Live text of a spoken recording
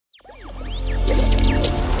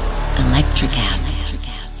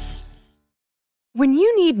Electricast. When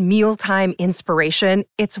you need mealtime inspiration,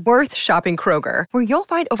 it's worth shopping Kroger, where you'll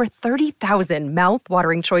find over 30,000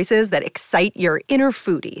 mouth-watering choices that excite your inner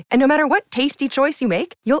foodie. And no matter what tasty choice you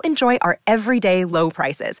make, you'll enjoy our everyday low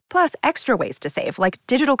prices, plus extra ways to save, like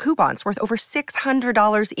digital coupons worth over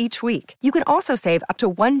 $600 each week. You can also save up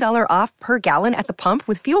to $1 off per gallon at the pump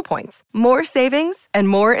with fuel points. More savings and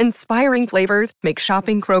more inspiring flavors make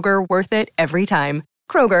shopping Kroger worth it every time.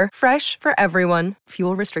 Kroger, fresh for everyone.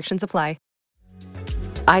 Fuel restrictions apply.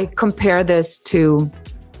 I compare this to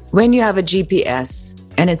when you have a GPS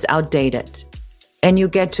and it's outdated and you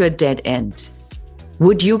get to a dead end.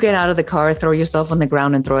 Would you get out of the car, throw yourself on the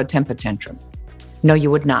ground and throw a temper tantrum? No,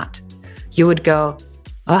 you would not. You would go,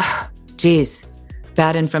 geez,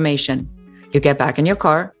 bad information. You get back in your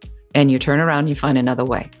car and you turn around and you find another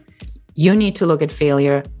way. You need to look at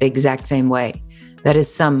failure the exact same way. That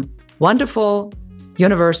is some wonderful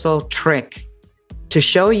universal trick to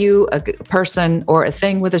show you a person or a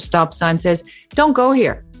thing with a stop sign says, don't go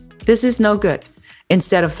here. This is no good.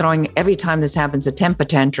 Instead of throwing every time this happens a temper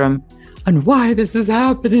tantrum on why this is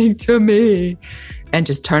happening to me, and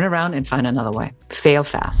just turn around and find another way. Fail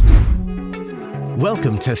fast.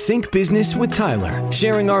 Welcome to Think Business with Tyler,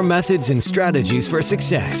 sharing our methods and strategies for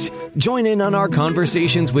success. Join in on our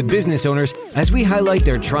conversations with business owners as we highlight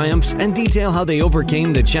their triumphs and detail how they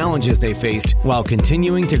overcame the challenges they faced while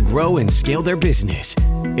continuing to grow and scale their business.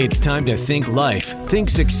 It's time to think life, think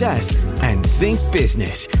success, and think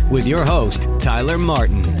business with your host, Tyler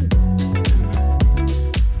Martin.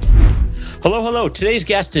 Hello. Today's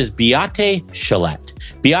guest is Beate Chalette.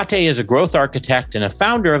 Beate is a growth architect and a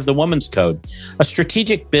founder of The Woman's Code, a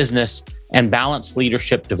strategic business and balanced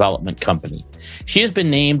leadership development company. She has been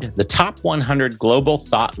named the top 100 global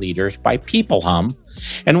thought leaders by PeopleHum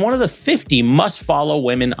and one of the 50 must-follow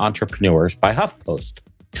women entrepreneurs by HuffPost.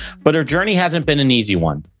 But her journey hasn't been an easy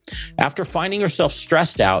one. After finding herself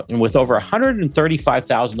stressed out and with over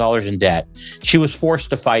 $135,000 in debt, she was forced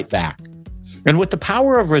to fight back. And with the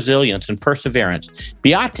power of resilience and perseverance,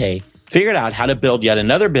 Beate figured out how to build yet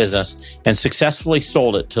another business and successfully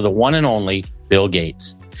sold it to the one and only Bill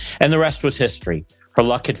Gates. And the rest was history. Her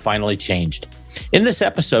luck had finally changed. In this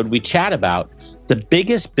episode, we chat about the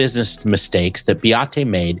biggest business mistakes that Beate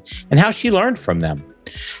made and how she learned from them,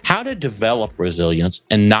 how to develop resilience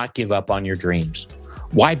and not give up on your dreams,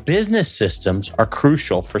 why business systems are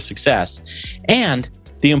crucial for success, and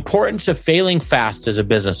the importance of failing fast as a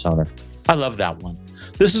business owner. I love that one.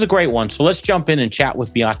 This is a great one. So let's jump in and chat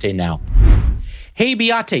with Beate now. Hey,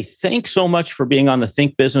 Beate, thanks so much for being on the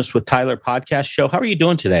Think Business with Tyler podcast show. How are you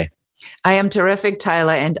doing today? I am terrific,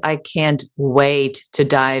 Tyler, and I can't wait to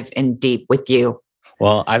dive in deep with you.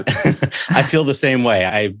 Well, I feel the same way.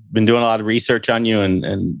 I've been doing a lot of research on you,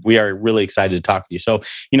 and we are really excited to talk with you. So,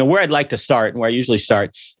 where I'd like to start and where I usually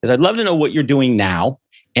start is I'd love to know what you're doing now.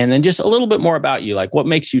 And then just a little bit more about you, like what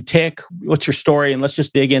makes you tick, what's your story, and let's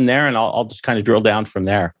just dig in there and I'll just kind of drill down from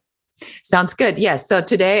there. Sounds good. Yes. So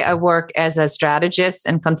today I work as a strategist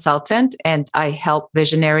and consultant, and I help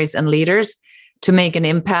visionaries and leaders to make an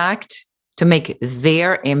impact, to make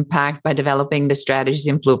their impact by developing the strategies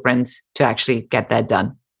and blueprints to actually get that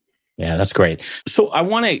done. Yeah, that's great. So I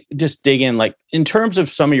want to just dig in, like in terms of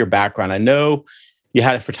some of your background. I know you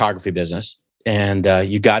had a photography business. And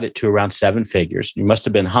you got it to around 7 figures. You must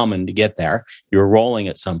have been humming to get there. You were rolling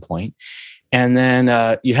at some point. And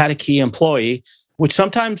then you had a key employee, which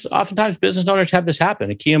oftentimes business owners have this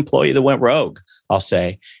happen. A key employee that went rogue, I'll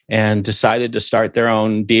say, and decided to start their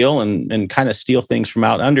own deal and kind of steal things from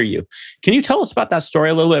out under you. Can you tell us about that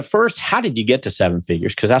story a little bit? First, how did you get to 7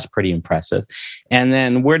 figures? Because that's pretty impressive. And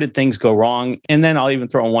then where did things go wrong? And then I'll even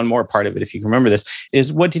throw in one more part of it, if you can remember this,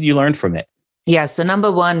 is what did you learn from it? Yeah. So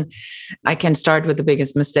number one, I can start with the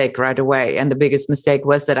biggest mistake right away. And the biggest mistake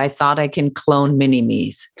was that I thought I can clone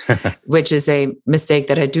mini-me's, which is a mistake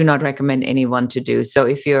that I do not recommend anyone to do. So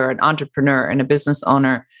if you're an entrepreneur and a business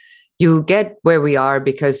owner, you get where we are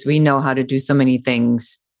because we know how to do so many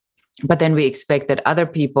things, but then we expect that other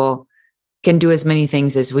people can do as many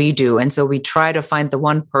things as we do. And so we try to find the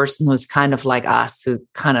one person who's kind of like us, who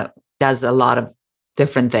kind of does a lot of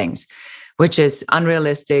different things, which is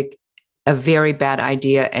unrealistic, a very bad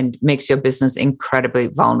idea, and makes your business incredibly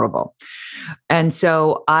vulnerable. And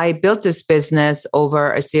so I built this business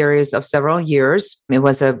over a series of several years. It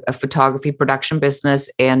was a photography production business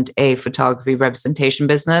and a photography representation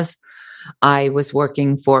business. I was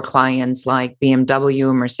working for clients like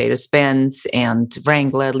BMW, Mercedes-Benz, and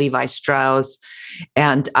Wrangler, Levi Strauss.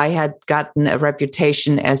 And I had gotten a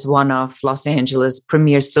reputation as one of Los Angeles'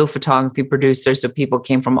 premier still photography producers. So people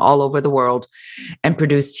came from all over the world and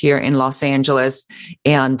produced here in Los Angeles.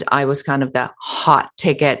 And I was kind of the hot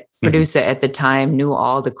ticket producer at the time, knew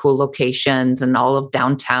all the cool locations and all of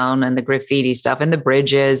downtown and the graffiti stuff and the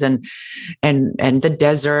bridges and the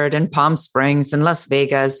desert and Palm Springs and Las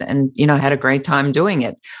Vegas, and had a great time doing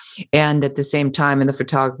it. And at the same time, in the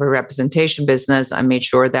photographer representation business, I made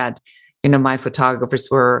sure that my photographers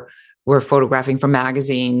were photographing for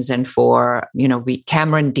magazines and for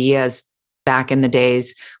Cameron Diaz back in the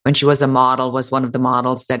days when she was a model, was one of the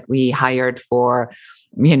models that we hired for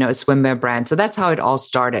a swimwear brand. So that's how it all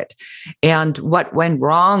started. And what went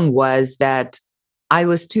wrong was that I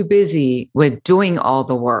was too busy with doing all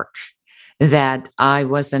the work that I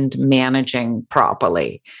wasn't managing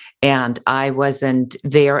properly. And I wasn't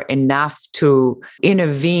there enough to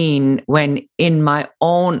intervene when in my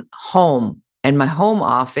own home and my home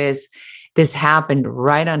office, this happened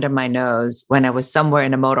right under my nose when I was somewhere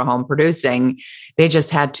in a motorhome producing. They just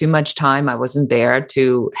had too much time. I wasn't there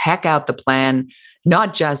to hack out the plan,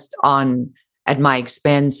 not just at my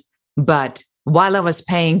expense, but while I was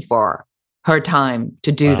paying for her time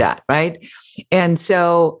to do that, right? And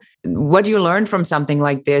so what you learn from something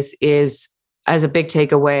like this is, as a big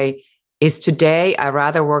takeaway, is today I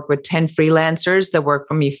rather work with 10 freelancers that work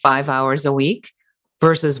for me 5 hours a week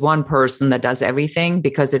versus one person that does everything,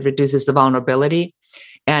 because it reduces the vulnerability.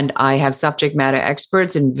 And I have subject matter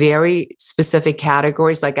experts in very specific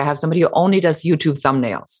categories. Like I have somebody who only does YouTube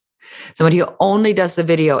thumbnails, somebody who only does the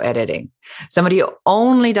video editing, somebody who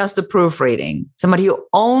only does the proofreading, somebody who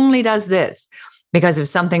only does this. Because if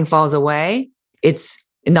something falls away, it's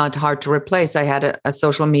not hard to replace. I had a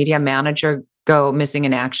social media manager go missing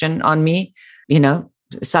in action on me,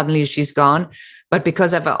 suddenly she's gone. But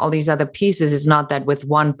because of all these other pieces, it's not that with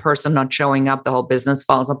one person not showing up, the whole business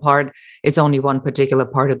falls apart. It's only one particular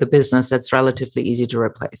part of the business that's relatively easy to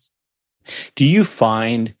replace. Do you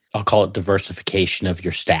find, I'll call it diversification of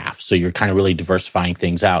your staff, so you're kind of really diversifying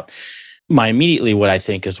things out? Immediately what I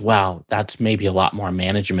think is, wow, that's maybe a lot more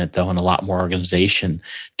management though, and a lot more organization.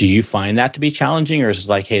 Do you find that to be challenging, or is it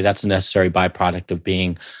like, hey, that's a necessary byproduct of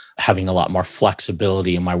having a lot more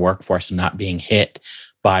flexibility in my workforce and not being hit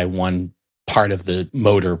by one part of the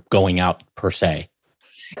motor going out per se?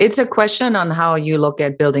 It's a question on how you look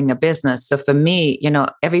at building a business. So for me,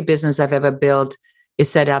 every business I've ever built is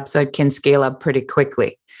set up so it can scale up pretty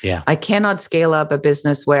quickly. Yeah. I cannot scale up a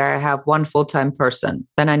business where I have one full-time person.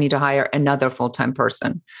 Then I need to hire another full-time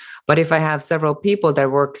person. But if I have several people that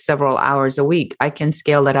work several hours a week, I can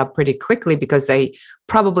scale that up pretty quickly because they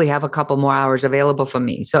probably have a couple more hours available for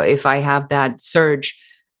me. So if I have that surge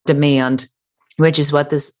demand, which is what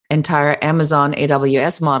this entire Amazon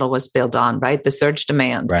AWS model was built on, right? The surge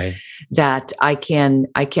demand, right? That I can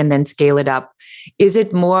then scale it up. Is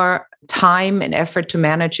it more time and effort to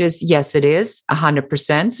manage this? Yes, it is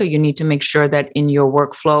 100%. So you need to make sure that in your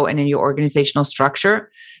workflow and in your organizational structure,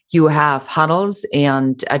 you have huddles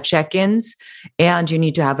and check-ins, and you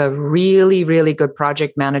need to have a really, really good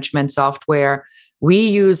project management software. We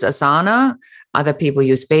use Asana. Other people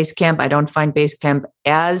use Basecamp. I don't find Basecamp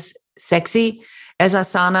as sexy as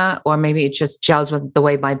Asana, or maybe it just gels with the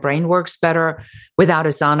way my brain works better. Without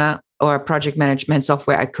Asana or project management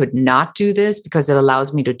software, I could not do this because it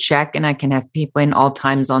allows me to check, and I can have people in all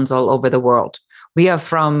time zones all over the world. We are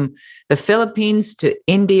from the Philippines to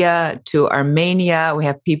India to Armenia. We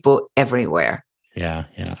have people everywhere. Yeah.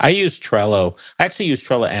 I use Trello. I actually use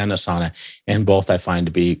Trello and Asana, and both I find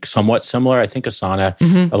to be somewhat similar. I think Asana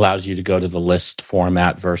allows you to go to the list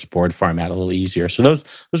format versus board format a little easier. So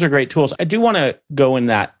those are great tools. I do want to go in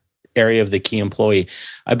that area of the key employee.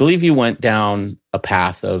 I believe you went down a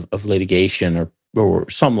path of litigation or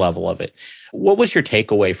some level of it. What was your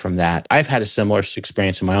takeaway from that? I've had a similar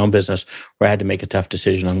experience in my own business where I had to make a tough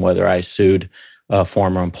decision on whether I sued a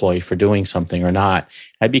former employee for doing something or not.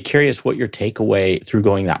 I'd be curious what your takeaway through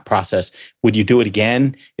going that process. Would you do it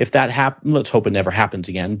again if that happened? Let's hope it never happens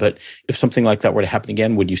again. But if something like that were to happen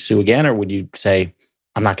again, would you sue again, or would you say,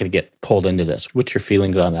 I'm not going to get pulled into this? What's your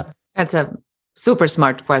feelings on that? That's a super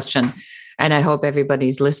smart question. And I hope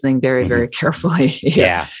everybody's listening very, very carefully here.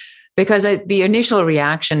 Yeah. Because the initial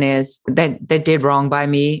reaction is that they did wrong by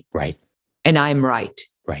me. Right. And I'm right.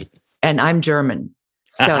 Right. And I'm German.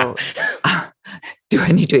 So do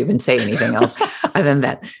I need to even say anything else other than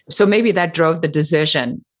that? So maybe that drove the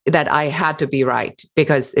decision that I had to be right,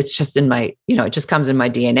 because it's just in my, it just comes in my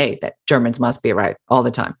DNA that Germans must be right all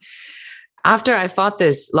the time. After I fought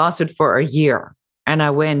this lawsuit for a year and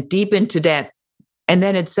I went deep into debt, and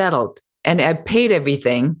then it settled and I paid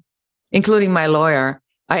everything, including my lawyer,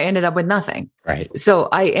 I ended up with nothing. Right. So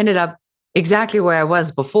I ended up exactly where I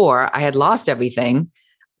was before. I had lost everything.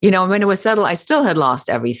 When it was settled, I still had lost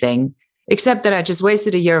everything, except that I just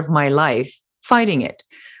wasted a year of my life fighting it.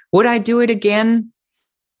 Would I do it again?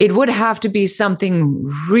 It would have to be something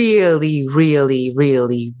really, really,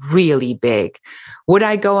 really, really big. Would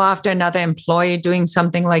I go after another employee doing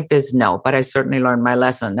something like this? No, but I certainly learned my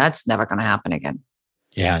lesson. That's never going to happen again.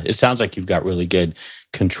 Yeah, it sounds like you've got really good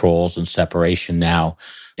controls and separation now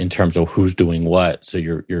in terms of who's doing what. So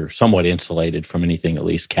you're somewhat insulated from anything at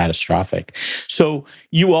least catastrophic. So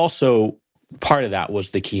you also, part of that was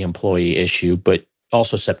the key employee issue, but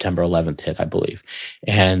also September 11th hit, I believe.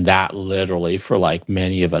 And that literally, for like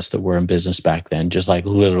many of us that were in business back then, just like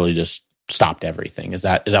literally just stopped everything. Is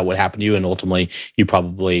that what happened to you? And ultimately you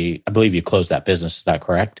probably, I believe you closed that business. Is that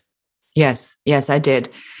correct? Yes, I did.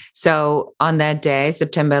 So on that day,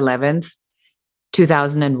 September 11th,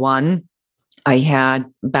 2001, I had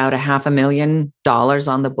about $500,000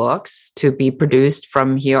 on the books to be produced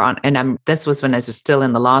from here on. And this was when I was still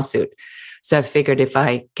in the lawsuit. So I figured if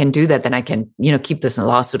I can do that, then I can, keep this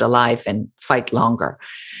lawsuit alive and fight longer,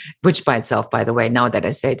 which by itself, by the way, now that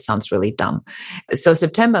I say it sounds really dumb. So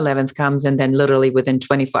September 11th comes, and then literally within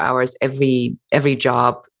 24 hours, every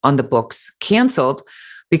job on the books canceled,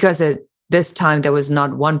 because at this time there was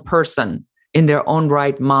not one person in their own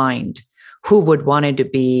right mind who would wanted to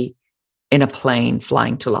be in a plane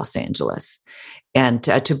flying to Los Angeles and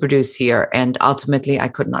to produce here. And ultimately, I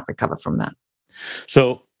could not recover from that.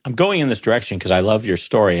 So I'm going in this direction because I love your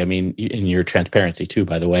story. I mean, in your transparency too,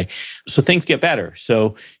 by the way. So things get better.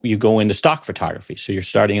 So you go into stock photography. So you're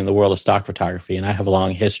starting in the world of stock photography. And I have a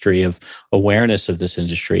long history of awareness of this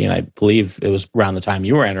industry. And I believe it was around the time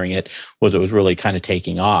you were entering it was really kind of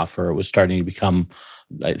taking off, or it was starting to become,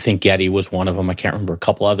 I think Getty was one of them. I can't remember a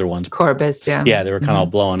couple other ones. Corbis, yeah. Yeah, they were kind of all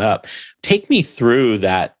blowing up. Take me through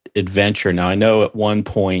that adventure. Now, I know at one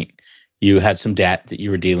point, you had some debt that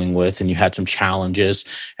you were dealing with, and you had some challenges,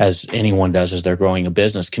 as anyone does as they're growing a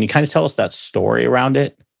business. Can you kind of tell us that story around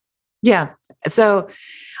it? Yeah. So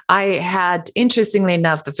I had, interestingly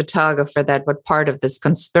enough, the photographer that was part of this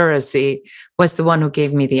conspiracy was the one who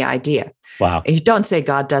gave me the idea. Wow. You don't say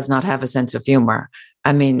God does not have a sense of humor.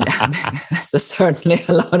 I mean, so certainly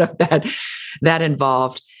a lot of that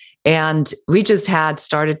involved. And we just had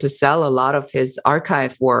started to sell a lot of his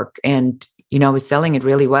archive work, and I was selling it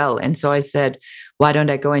really well. And so I said, why don't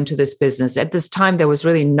I go into this business? At this time, there was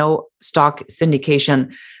really no stock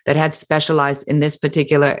syndication that had specialized in this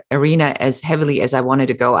particular arena as heavily as I wanted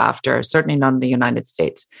to go after, certainly not in the United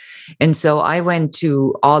States. And so I went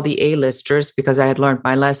to all the A-listers because I had learned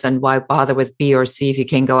my lesson. Why bother with B or C if you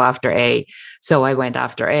can go after A? So I went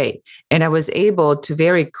after A. And I was able to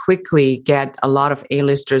very quickly get a lot of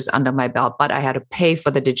A-listers under my belt, but I had to pay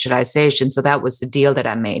for the digitization. So that was the deal that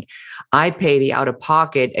I made. I pay the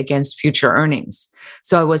out-of-pocket against future earnings.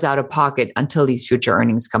 So I was out of pocket until these future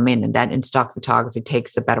earnings come in. And that in stock photography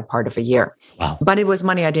takes the better part of a year. Wow. But it was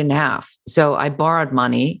money I didn't have. So I borrowed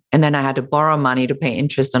money, and then I had to borrow money to pay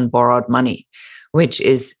interest on borrowed money, which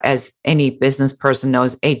is, as any business person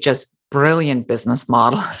knows, a just brilliant business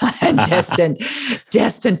model and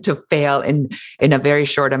destined to fail in a very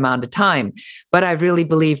short amount of time. But I really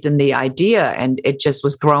believed in the idea, and it just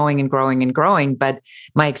was growing and growing and growing. But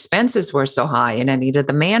my expenses were so high, and I needed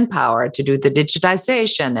the manpower to do the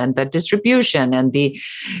digitization and the distribution and the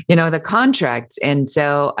contracts. And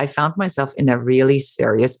so I found myself in a really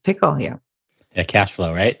serious pickle here. Yeah, cash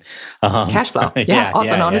flow, right? Cash flow. Yeah,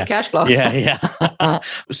 also known as cash flow. Yeah.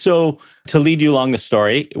 So to lead you along the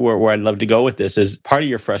story, where I'd love to go with this is part of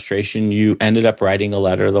your frustration, you ended up writing a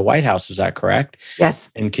letter to the White House. Is that correct?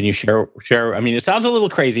 Yes. And can you share? I mean, it sounds a little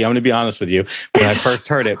crazy. I'm going to be honest with you when I first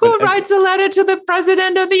heard it. Who writes a letter to the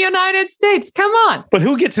President of the United States? Come on. But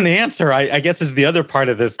who gets an answer? I guess is the other part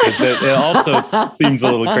of this that it also seems a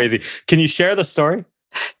little crazy. Can you share the story?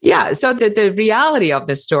 Yeah. So the reality of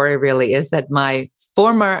the story really is that my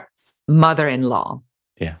former mother-in-law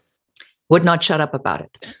would not shut up about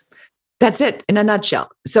it. That's it in a nutshell.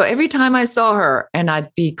 So every time I saw her and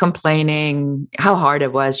I'd be complaining how hard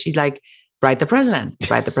it was, she's like, write the president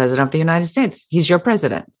of the United States. He's your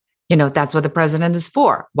president. That's what the president is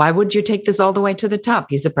for. Why would you take this all the way to the top?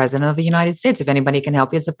 He's the president of the United States. If anybody can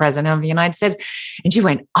help you, it's the president of the United States. And she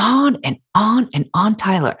went on and on and on,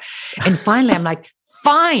 Tyler. And finally, I'm like,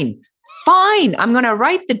 fine. I'm going to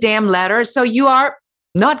write the damn letter. So you are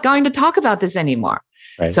not going to talk about this anymore.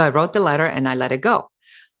 Right. So I wrote the letter and I let it go.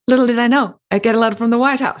 Little did I know, I get a letter from the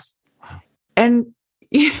White House. Wow. And,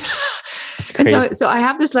 that's crazy. And so I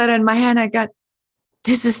have this letter in my hand. I got,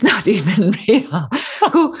 this is not even real.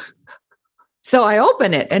 So I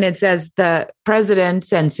open it and it says the president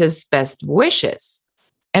sends his best wishes.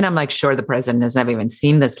 And I'm like, sure, the president has never even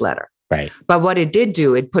seen this letter. Right. But what it did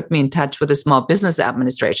do, it put me in touch with a Small Business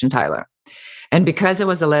Administration, Tyler. And because it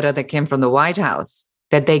was a letter that came from the White House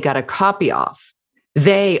that they got a copy of,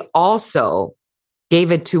 they also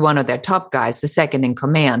gave it to one of their top guys, the second in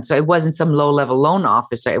command. So it wasn't some low-level loan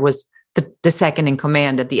officer. It was the second in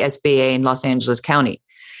command at the SBA in Los Angeles County.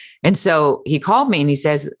 And so he called me and he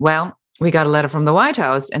says, well, we got a letter from the White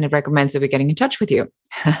House and it recommends that we're getting in touch with you.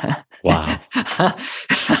 Wow.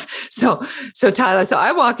 So Tyler, so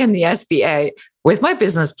I walk in the SBA with my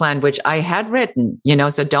business plan, which I had written,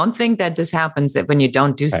 so don't think that this happens that when you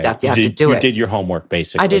don't do stuff, you have to do it. You did your homework,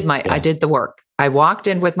 basically. I did the work. I walked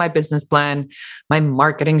in with my business plan, my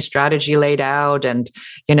marketing strategy laid out and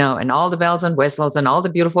all the bells and whistles and all the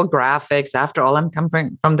beautiful graphics. After all, I'm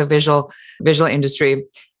coming from the visual industry.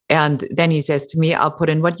 And then he says to me, I'll put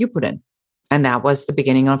in what you put in. And that was the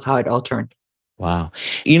beginning of how it all turned. Wow.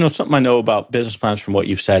 Something I know about business plans from what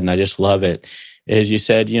you've said, and I just love it, is you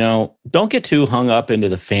said, don't get too hung up into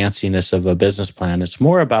the fanciness of a business plan. It's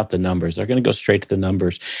more about the numbers. They're going to go straight to the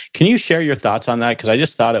numbers. Can you share your thoughts on that? Because I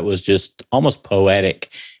just thought it was just almost poetic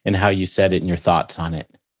in how you said it and your thoughts on it.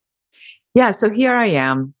 Yeah. So here I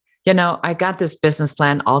am. I got this business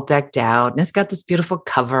plan all decked out and it's got this beautiful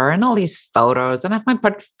cover and all these photos and I have my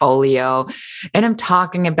portfolio and I'm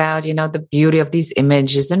talking about, the beauty of these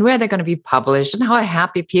images and where they're going to be published and how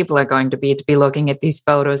happy people are going to be looking at these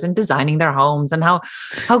photos and designing their homes and how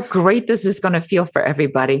great this is going to feel for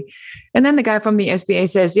everybody. And then the guy from the SBA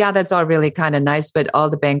says, yeah, that's all really kind of nice, but all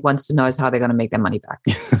the bank wants to know is how they're going to make their money back.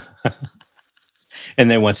 And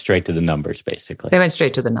they went straight to the numbers, basically. They went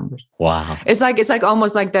straight to the numbers. Wow. It's like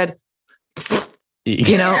almost like that,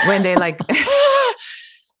 when they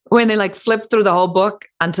when they flip through the whole book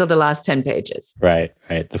until the last 10 pages. Right.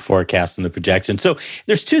 The forecast and the projection. So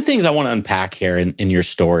there's two things I want to unpack here in your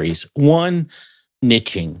stories. One,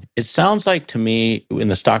 niching. It sounds like to me, in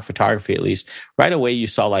the stock photography at least, right away you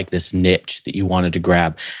saw this niche that you wanted to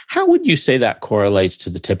grab. How would you say that correlates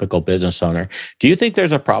to the typical business owner? Do you think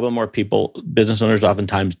there's a problem where business owners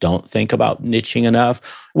oftentimes don't think about niching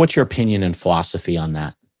enough? What's your opinion and philosophy on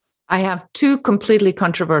that? I have two completely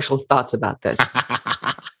controversial thoughts about this.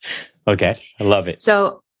 Okay, I love it.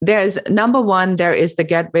 So there's number one, there is the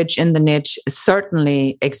get rich in the niche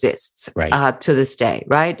certainly exists to this day,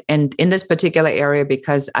 right? And in this particular area,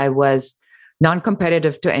 because I was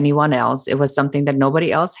non-competitive to anyone else, it was something that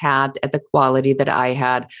nobody else had at the quality that I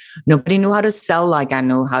had. Nobody knew how to sell like I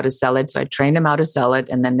knew how to sell it. So I trained them how to sell it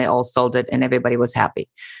and then they all sold it and everybody was happy.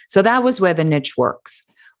 So that was where the niche works.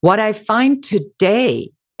 What I find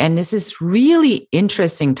today, and this is really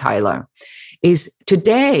interesting, Tyler, is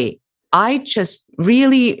today I just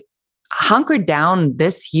really hunkered down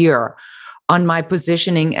this year on my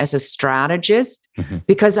positioning as a strategist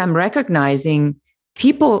because I'm recognizing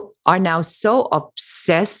people are now so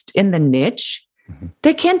obsessed in the niche,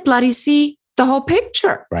 they can't bloody see the whole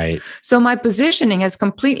picture. Right. So my positioning has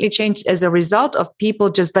completely changed as a result of people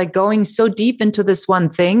just going so deep into this one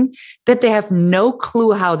thing that they have no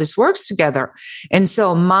clue how this works together. And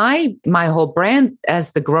so my whole brand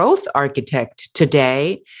as the growth architect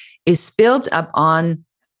today is built up on,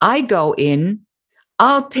 I go in,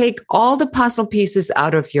 I'll take all the puzzle pieces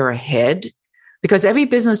out of your head, because every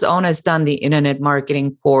business owner has done the internet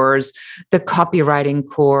marketing course, the copywriting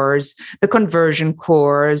course, the conversion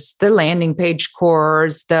course, the landing page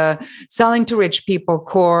course, the selling to rich people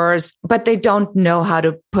course, but they don't know how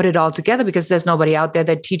to put it all together because there's nobody out there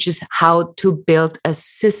that teaches how to build a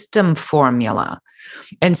system formula.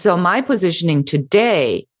 And so my positioning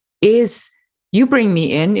today is, you bring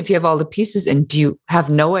me in if you have all the pieces and you have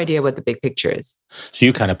no idea what the big picture is. So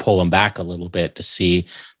you kind of pull them back a little bit to be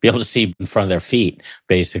able to see in front of their feet,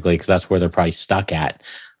 basically, because that's where they're probably stuck at.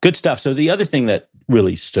 Good stuff. So the other thing that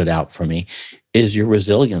really stood out for me is your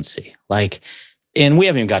resiliency. And we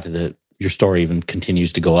haven't even got to your story even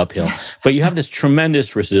continues to go uphill, but you have this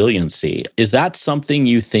tremendous resiliency. Is that something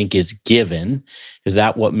you think is given? Is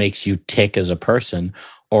that what makes you tick as a person?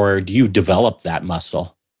 Or do you develop that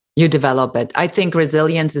muscle? You develop it. I think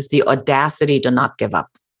resilience is the audacity to not give up.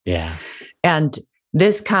 Yeah. And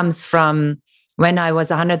this comes from when I was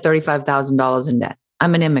 $135,000 in debt.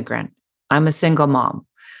 I'm an immigrant. I'm a single mom.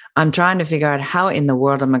 I'm trying to figure out how in the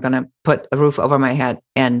world am I going to put a roof over my head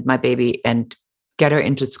and my baby and get her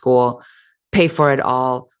into school, pay for it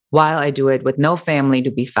all while I do it with no family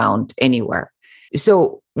to be found anywhere.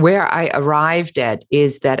 So where I arrived at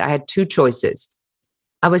is that I had two choices.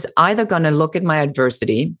 I was either going to look at my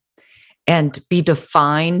adversity and be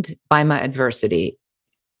defined by my adversity.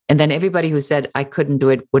 And then everybody who said I couldn't do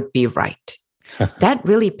it would be right. That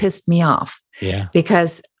really pissed me off. Yeah.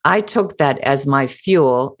 Because I took that as my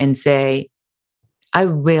fuel and say, I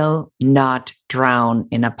will not drown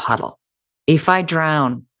in a puddle. If I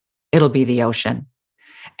drown, it'll be the ocean.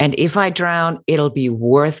 And if I drown, it'll be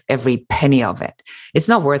worth every penny of it. It's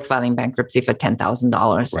not worth filing bankruptcy for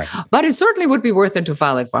 $10,000, Right. but it certainly would be worth it to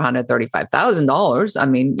file it for $135,000. I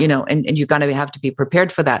mean, and you gotta have to be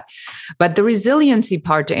prepared for that. But the resiliency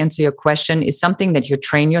part, to answer your question, is something that you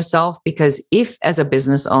train yourself, because if, as a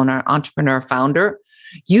business owner, entrepreneur, founder,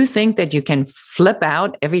 you think that you can flip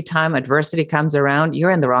out every time adversity comes around,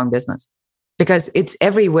 you're in the wrong business, because it's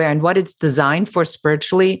everywhere. And what it's designed for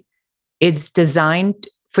spiritually, it's designed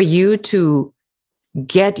for you to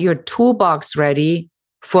get your toolbox ready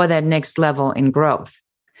for that next level in growth.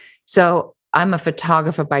 So I'm a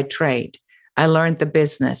photographer by trade. I learned the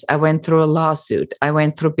business. I went through a lawsuit. I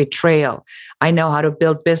went through betrayal. I know how to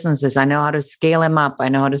build businesses. I know how to scale them up. I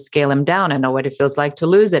know how to scale them down. I know what it feels like to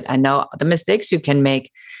lose it. I know the mistakes you can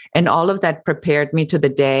make. And all of that prepared me to the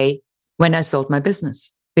day when I sold my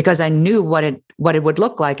business, because I knew what it would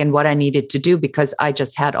look like and what I needed to do, because I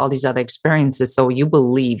just had all these other experiences. So you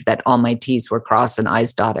believe that all my T's were crossed and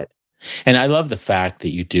I's dotted. And I love the fact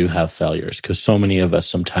that you do have failures, because so many of us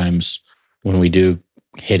sometimes when we do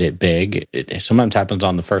hit it big, it sometimes happens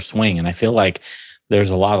on the first swing. And I feel like there's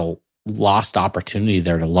a lot of lost opportunity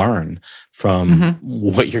there to learn from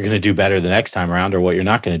what you're going to do better the next time around, or what you're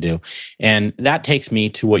not going to do. And that takes me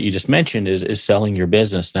to what you just mentioned is selling your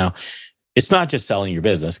business. Now, it's not just selling your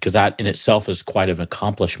business, because that in itself is quite an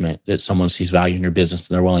accomplishment, that someone sees value in your business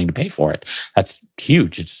and they're willing to pay for it. That's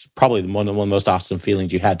huge. It's probably one of the most awesome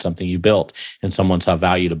feelings you had, something you built and someone saw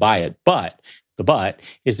value to buy it. But the but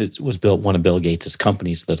is it was built one of Bill Gates'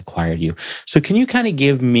 companies that acquired you. So can you kind of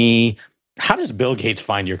give me, how does Bill Gates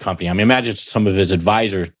find your company? I mean, imagine some of his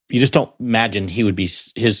advisors. You just don't imagine he would be,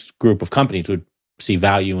 his group of companies would see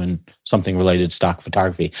value in something related to stock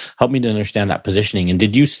photography. Help me to understand that positioning. And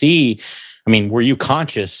did you see, I mean, were you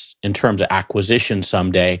conscious in terms of acquisition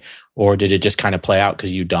someday, or did it just kind of play out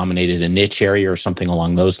because you dominated a niche area or something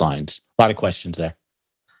along those lines? A lot of questions there.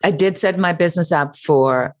 I did set my business up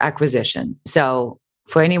for acquisition. So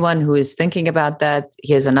for anyone who is thinking about that,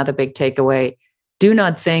 here's another big takeaway. Do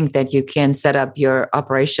not think that you can set up your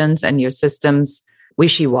operations and your systems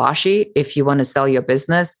wishy-washy if you want to sell your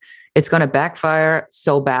business. It's going to backfire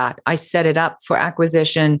so bad. I set it up for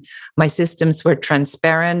acquisition. My systems were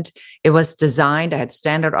transparent. It was designed. I had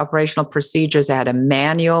standard operational procedures. I had a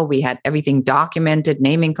manual. We had everything documented,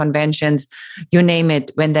 naming conventions, you name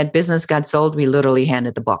it. When that business got sold, we literally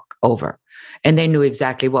handed the book over. And they knew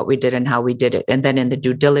exactly what we did and how we did it. And then in the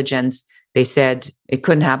due diligence, they said it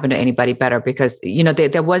couldn't happen to anybody better, because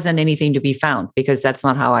there wasn't anything to be found, because that's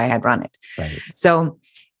not how I had run it. Right. So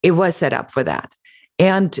it was set up for that.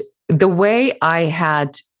 And the way I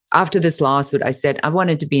had, after this lawsuit, I said I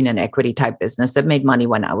wanted to be in an equity type business that made money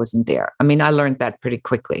when I wasn't there. I mean, I learned that pretty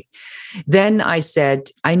quickly. Then I said,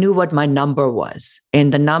 I knew what my number was.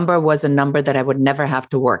 And the number was a number that I would never have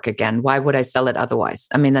to work again. Why would I sell it otherwise?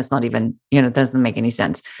 I mean, that's not even, it doesn't make any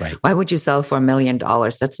sense. Right. Why would you sell for $1 million?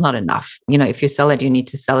 That's not enough. If you sell it, you need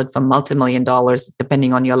to sell it for multi-million dollars,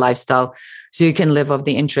 depending on your lifestyle, so you can live off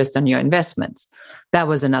the interest on your investments. That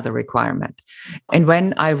was another requirement. And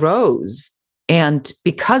when I rose, and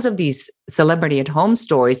because of these celebrity at home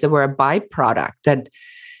stories that were a byproduct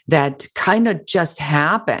that kind of just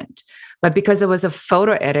happened, but because I was a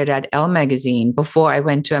photo editor at Elle magazine before I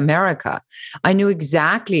went to America, I knew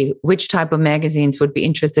exactly which type of magazines would be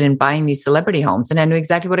interested in buying these celebrity homes. And I knew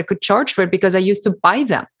exactly what I could charge for it, because I used to buy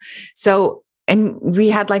them. So, and we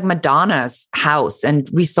had like Madonna's house, and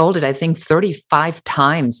we sold it, I think, 35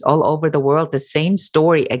 times all over the world, the same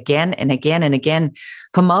story again and again and again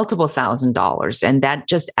for multiple $1,000s. And that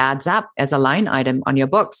just adds up as a line item on your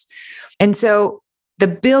books. And so the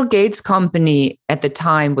Bill Gates company at the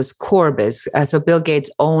time was Corbis. So Bill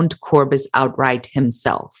Gates owned Corbis outright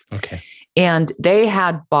himself. Okay. And they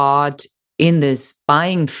had bought, in this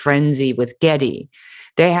buying frenzy with Getty,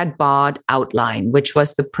 they had bought Outline, which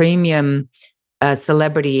was the premium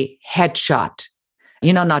celebrity headshot,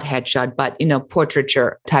 not headshot, but,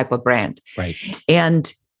 portraiture type of brand. Right.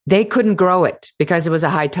 And they couldn't grow it because it was a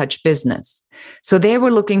high touch business. So they were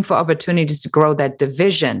looking for opportunities to grow that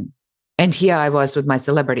division. And here I was with my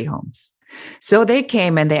celebrity homes. So they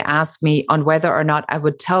came and they asked me on whether or not I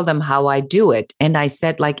would tell them how I do it. And I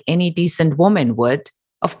said, like any decent woman would,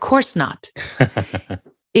 of course not.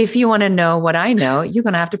 If you want to know what I know, you're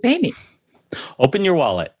going to have to pay me. Open your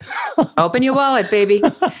wallet. Open your wallet, baby.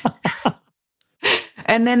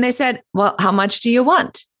 And then they said, well, how much do you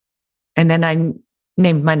want? And then I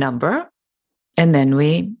named my number. And then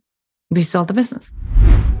we we sold the business.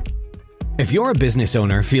 If you're a business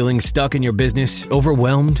owner feeling stuck in your business,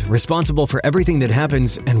 overwhelmed, responsible for everything that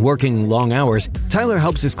happens, and working long hours, Tyler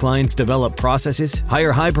helps his clients develop processes,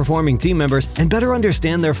 hire high-performing team members, and better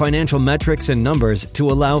understand their financial metrics and numbers to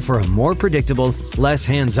allow for a more predictable, less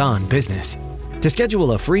hands-on business. To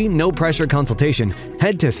schedule a free, no-pressure consultation,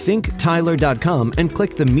 head to thinktyler.com and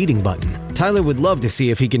click the meeting button. Tyler would love to see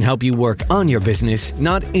if he can help you work on your business,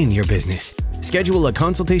 not in your business. Schedule a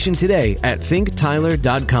consultation today at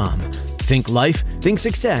thinktyler.com. Think life, think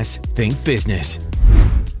success, think business.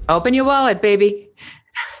 Open your wallet, baby.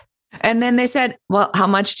 And then they said, well, how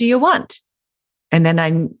much do you want? And then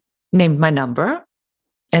I named my number,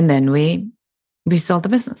 and then we sold the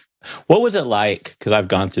business. What was it like? Because I've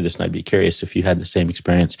gone through this and I'd be curious if you had the same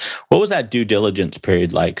experience. What was that due diligence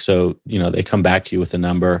period like? So, they come back to you with a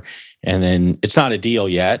number and then it's not a deal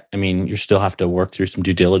yet. I mean, you still have to work through some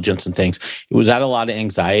due diligence and things. Was that a lot of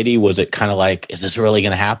anxiety? Was it kind of like, is this really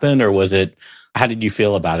going to happen? Or was it, how did you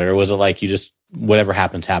feel about it? Or was it like you just, whatever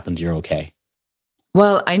happens, you're okay?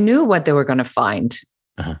 Well, I knew what they were going to find,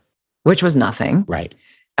 which was nothing. Right.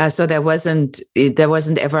 So there wasn't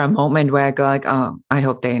ever a moment where I go like, oh, I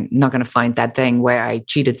hope they're not going to find that thing where I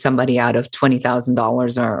cheated somebody out of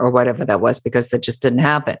 $20,000 or whatever that was, because that just didn't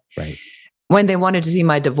happen. Right. When they wanted to see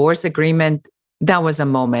my divorce agreement, that was a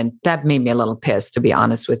moment that made me a little pissed, to be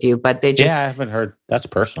honest with you. But they just, I haven't heard. That's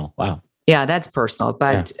personal. Wow. Yeah, that's personal.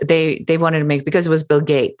 But they wanted to make, because it was Bill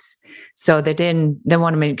Gates. So they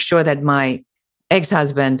want to make sure that my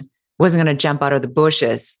ex-husband wasn't going to jump out of the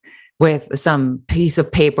bushes with some piece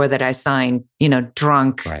of paper that I signed,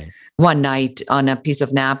 drunk one night on a piece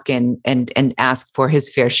of napkin and ask for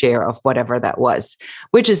his fair share of whatever that was,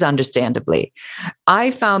 which is understandably. I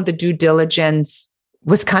found the due diligence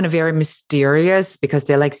was kind of very mysterious, because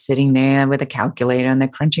they're like sitting there with a calculator and they're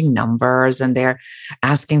crunching numbers and they're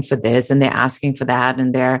asking for this and they're asking for that.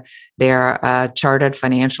 And they're chartered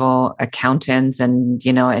financial accountants and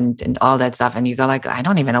all that stuff. And you go like, I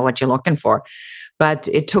don't even know what you're looking for. But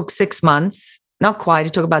it took 6 months, not quite.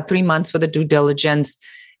 It took about 3 months for the due diligence.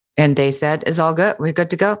 And they said, it's all good. We're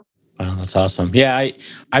good to go. Wow, that's awesome. Yeah,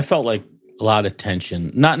 I felt like a lot of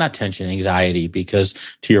tension, not tension, anxiety, because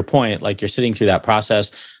to your point, like you're sitting through that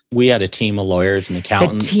process. We had a team of lawyers and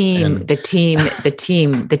accountants. The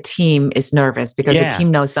team is nervous because the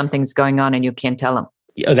team knows something's going on and you can't tell them.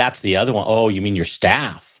 Oh, that's the other one. Oh, you mean your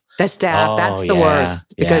staff? The staff, that's the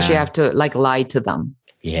worst, because you have to like lie to them.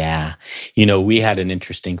 Yeah. We had an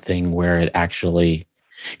interesting thing where it actually,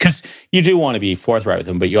 because you do want to be forthright with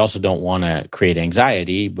them, but you also don't want to create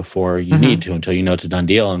anxiety before you need to, until you know it's a done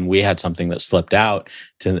deal. And we had something that slipped out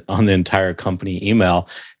on the entire company email.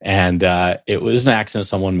 And it was an accident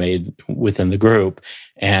someone made within the group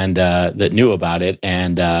and that knew about it.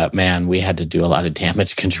 And man, we had to do a lot of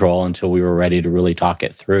damage control until we were ready to really talk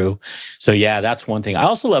it through. So yeah, that's one thing. I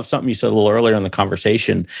also love something you said a little earlier in the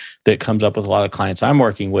conversation that comes up with a lot of clients I'm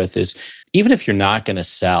working with is, even if you're not going to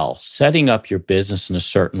sell, setting up your business in a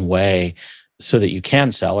certain way so that you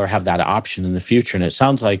can sell or have that option in the future. And it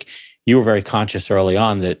sounds like you were very conscious early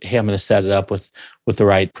on that, hey, I'm going to set it up with the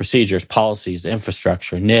right procedures, policies,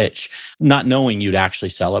 infrastructure, niche, not knowing you'd actually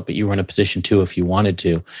sell it, but you were in a position to if you wanted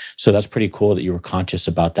to. So that's pretty cool that you were conscious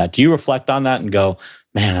about that. Do you reflect on that and go,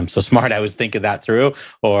 man, I'm so smart, I was thinking that through?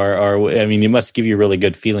 Or I mean, it must give you a really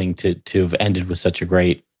good feeling to have ended with such a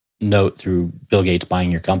great note through Bill Gates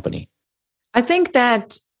buying your company. I think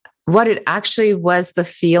that what it actually was, the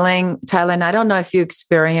feeling, Tyler, and I don't know if you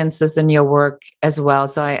experience this in your work as well,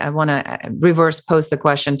 so I want to reverse pose the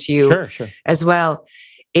question to you as well,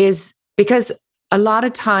 is because a lot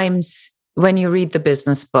of times when you read the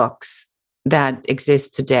business books that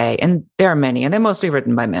exist today, and there are many, and they're mostly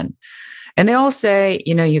written by men, and they all say,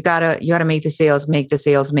 you gotta make the sales, make the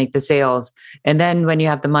sales, make the sales, and then when you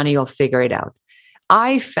have the money, you'll figure it out.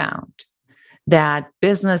 I found that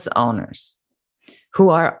business owners who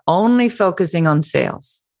are only focusing on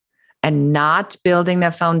sales and not building their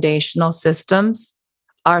foundational systems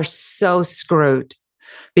are so screwed,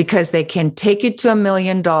 because they can take it to $1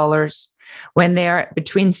 million. When they're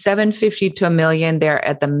between 750 to $1 million, they're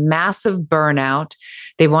at the massive burnout.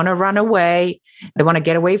 They want to run away. They want to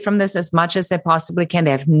get away from this as much as they possibly can.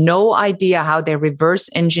 They have no idea how they reverse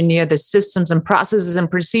engineer the systems and processes and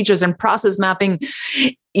procedures and process mapping,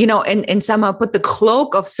 and somehow put the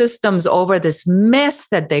cloak of systems over this mess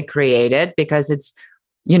that they created, because it's,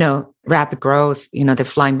 rapid growth, they're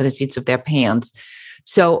flying by the seats of their pants.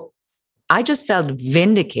 So I just felt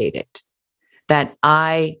vindicated that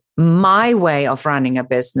my way of running a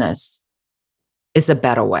business is the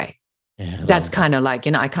better way. Yeah, that's kind of like,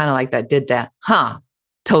 I kind of like that, did that.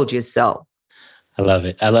 Told you so. I love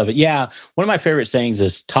it. I love it. Yeah. One of my favorite sayings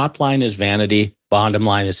is top line is vanity, bottom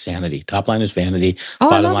line is sanity. Top line is vanity,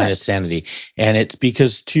 bottom line is sanity. And it's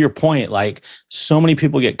because, to your point, like so many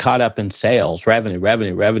people get caught up in sales,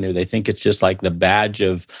 revenue. They think it's just like the badge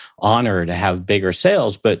of honor to have bigger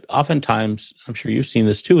sales. But oftentimes, I'm sure you've seen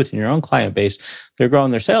this too within your own client base, they're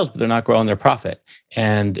growing their sales, but they're not growing their profit.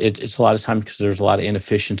 And it's a lot of times because there's a lot of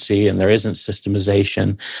inefficiency and there isn't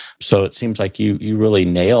systemization. So it seems like you really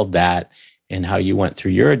nailed that and how you went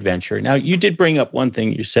through your adventure. Now, you did bring up one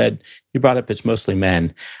thing. You said, you brought up it's mostly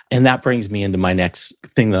men. And that brings me into my next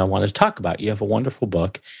thing that I want to talk about. You have a wonderful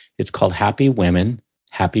book. It's called Happy Women,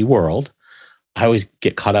 Happy World. I always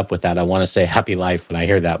get caught up with that. I want to say happy life when I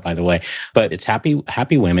hear that, by the way. But it's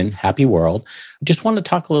Happy Women, Happy World. Just want to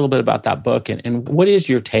talk a little bit about that book. And what is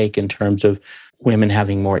your take in terms of women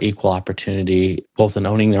having more equal opportunity, both in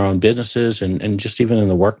owning their own businesses and just even in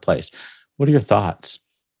the workplace? What are your thoughts?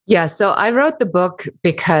 Yeah, so I wrote the book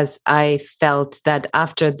because I felt that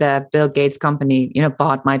after the Bill Gates company,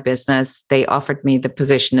 bought my business, they offered me the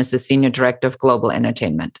position as the senior director of global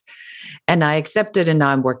entertainment. And I accepted, and now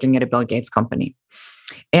I'm working at a Bill Gates company.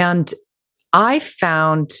 And I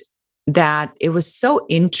found that it was so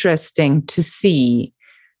interesting to see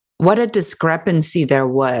what a discrepancy there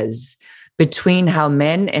was between how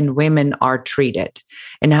men and women are treated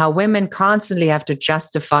and how women constantly have to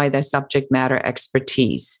justify their subject matter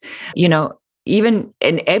expertise. Even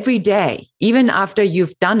in every day, even after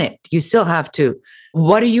you've done it, you still have to,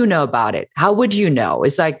 what do you know about it? How would you know?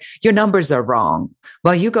 It's like, your numbers are wrong.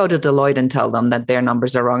 Well, you go to Deloitte and tell them that their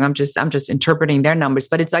numbers are wrong. I'm just interpreting their numbers,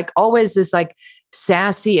 but it's like always this like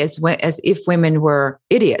sassy as if women were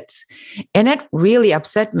idiots. And it really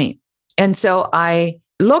upset me. And so I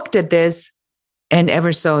looked at this, and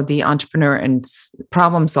ever so the entrepreneur and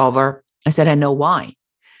problem solver, I said, I know why.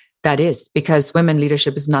 That is because women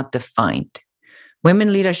leadership is not defined.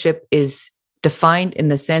 Women leadership is defined in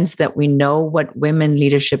the sense that we know what women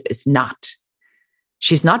leadership is not.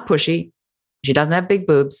 She's not pushy. She doesn't have big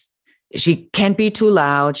boobs. She can't be too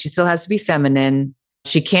loud. She still has to be feminine.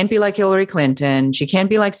 She can't be like Hillary Clinton. She can't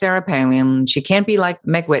be like Sarah Palin. She can't be like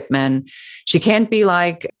Meg Whitman. She can't be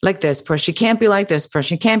like this person. She can't be like this person.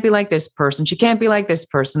 She can't be like this person. She can't be like this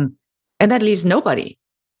person. And that leaves nobody.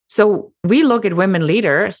 So we look at women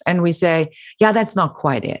leaders and we say, yeah, that's not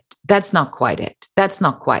quite it. That's not quite it. That's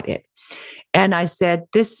not quite it. And I said,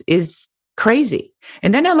 this is crazy.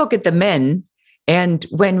 And then I look at the men. And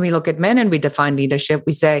when we look at men and we define leadership,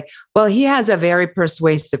 we say, well, he has a very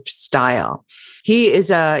persuasive style. He's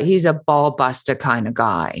a ball buster kind of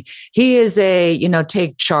guy. He is a,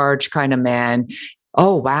 take charge kind of man.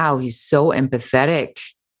 Oh, wow. He's so empathetic.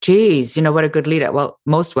 Geez, what a good leader. Well,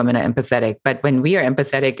 most women are empathetic, but when we are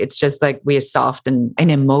empathetic, it's just like we are soft and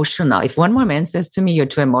emotional. If one more man says to me, you're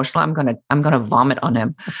too emotional, I'm going to vomit on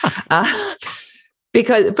him.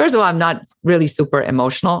 Because first of all, I'm not really super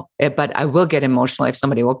emotional, but I will get emotional if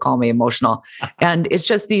somebody will call me emotional. And it's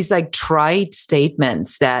just these like trite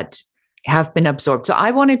statements that have been absorbed. So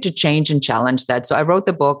I wanted to change and challenge that. So I wrote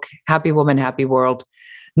the book, Happy Woman, Happy World.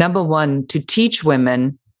 Number one, to teach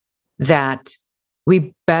women that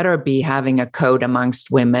we better be having a code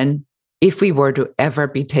amongst women if we were to ever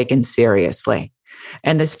be taken seriously.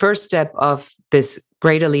 And this first step of this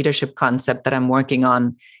greater leadership concept that I'm working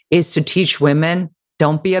on is to teach women,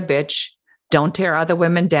 don't be a bitch. Don't tear other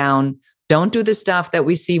women down. Don't do the stuff that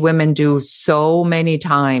we see women do so many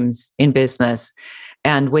times in business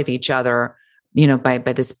and with each other, by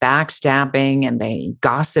this backstabbing and the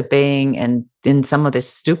gossiping and in some of the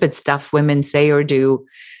stupid stuff women say or do,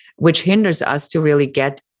 which hinders us to really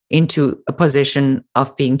get into a position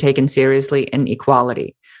of being taken seriously and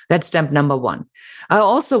equality. That's step number one. I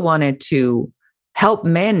also wanted to help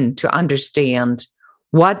men to understand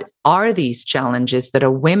what are these challenges that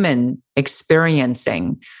are women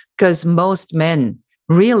experiencing, because most men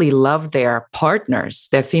really love their partners,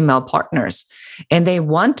 their female partners, and they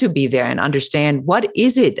want to be there and understand what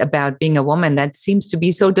is it about being a woman that seems to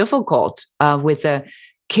be so difficult with the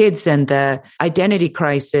kids and the identity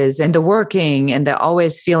crisis and the working and the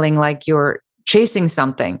always feeling like you're chasing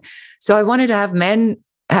something. So I wanted to have men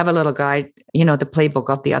have a little guide, the playbook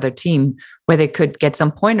of the other team where they could get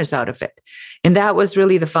some pointers out of it. And that was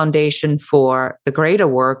really the foundation for the greater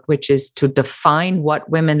work, which is to define what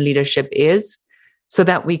women leadership is so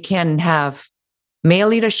that we can have male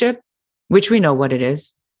leadership, which we know what it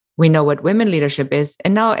is. We know what women leadership is.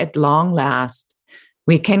 And now at long last,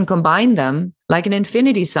 we can combine them like an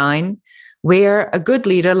infinity sign where a good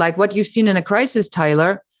leader, like what you've seen in a crisis,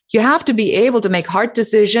 Tyler, you have to be able to make hard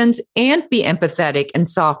decisions and be empathetic and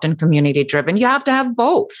soft and community driven. You have to have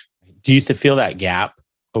both. Do you feel that gap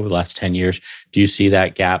over the last 10 years. Do you see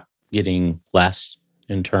that gap getting less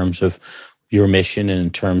in terms of your mission and in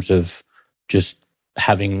terms of just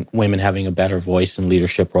having women having a better voice in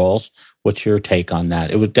leadership roles? What's your take on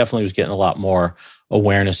that? It was definitely was getting a lot more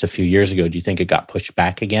awareness a few years ago. Do you think it got pushed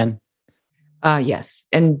back again? Yes.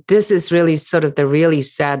 And this is really sort of the really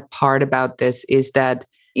sad part about this is that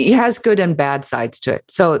it has good and bad sides to it.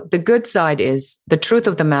 So the good side is the truth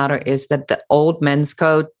of the matter is that the old men's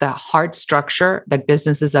code, the hard structure that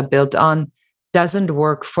businesses are built on, doesn't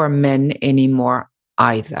work for men anymore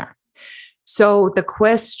either. So the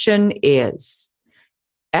question is,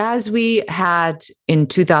 as we had in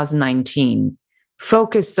 2019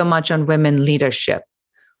 focused so much on women leadership,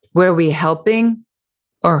 were we helping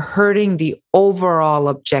or hurting the overall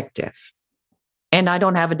objective? And I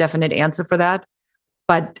don't have a definite answer for that,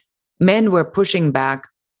 but men were pushing back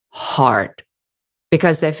hard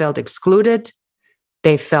because they felt excluded.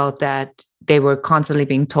 They felt that they were constantly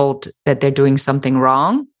being told that they're doing something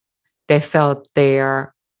wrong. They felt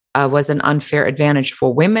there was an unfair advantage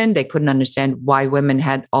for women. They couldn't understand why women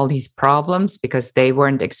had all these problems because they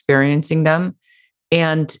weren't experiencing them.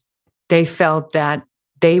 And they felt that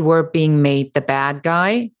they were being made the bad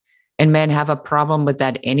guy, and men have a problem with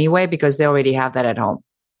that anyway because they already have that at home.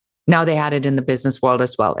 Now they had it in the business world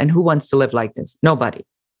as well. And who wants to live like this? Nobody.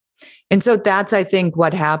 And so that's, I think,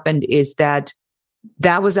 what happened is that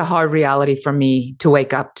was a hard reality for me to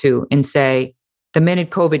wake up to and say, the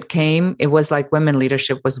minute COVID came, it was like women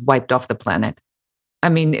leadership was wiped off the planet. I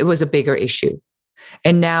mean, it was a bigger issue.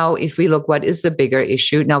 And now if we look, what is the bigger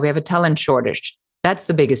issue? Now we have a talent shortage. That's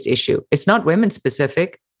the biggest issue. It's not women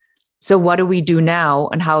specific. So what do we do now?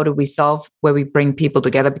 And how do we solve where we bring people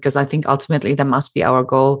together? Because I think ultimately that must be our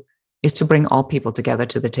goal, is to bring all people together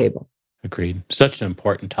to the table. Agreed. Such an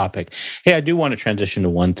important topic. Hey, I do want to transition to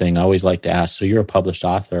one thing I always like to ask. So you're a published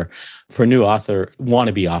author. For a new author,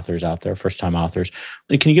 wannabe authors out there, first-time authors,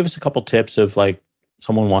 can you give us a couple tips of like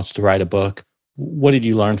someone wants to write a book? What did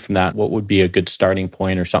you learn from that? What would be a good starting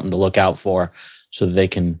point or something to look out for so that they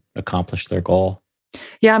can accomplish their goal?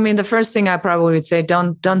 Yeah, I mean, the first thing I probably would say,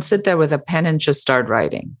 don't sit there with a pen and just start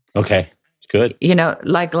writing. Okay. Good. You know,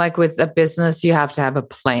 like with a business, you have to have a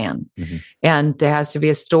plan, and there has to be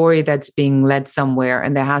a story that's being led somewhere,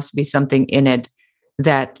 and there has to be something in it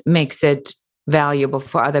that makes it valuable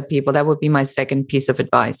for other people. That would be my second piece of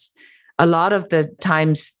advice. A lot of the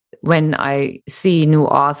times when I see new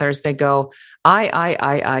authors, they go, I.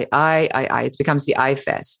 It becomes the I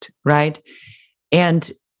fest, right?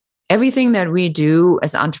 And everything that we do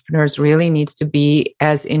as entrepreneurs really needs to be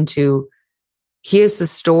as into, here's the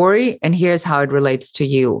story and here's how it relates to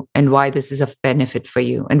you and why this is of benefit for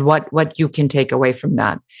you and what you can take away from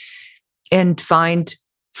that. And find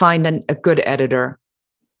a good editor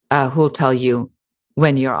who'll tell you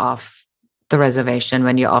when you're off the reservation,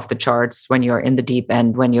 when you're off the charts, when you're in the deep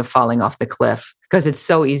end, when you're falling off the cliff, because it's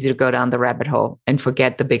so easy to go down the rabbit hole and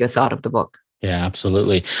forget the bigger thought of the book. Yeah,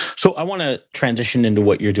 absolutely. So I want to transition into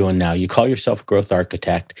what you're doing now. You call yourself a growth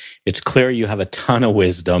architect. It's clear you have a ton of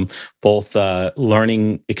wisdom, both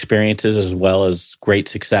learning experiences as well as great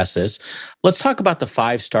successes. Let's talk about the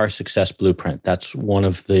 5-star success blueprint. That's one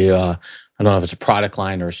of the, I don't know if it's a product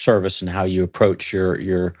line or a service, and how you approach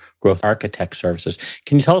your growth architect services.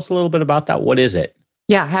 Can you tell us a little bit about that? What is it?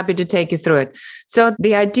 Yeah, happy to take you through it. So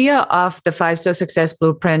the idea of the 5-star success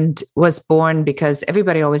blueprint was born because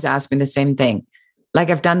everybody always asked me the same thing. Like,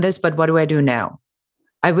 I've done this, but what do I do now?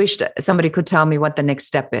 I wish that somebody could tell me what the next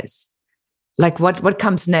step is. Like, what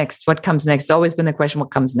comes next? What comes next? It's always been the question,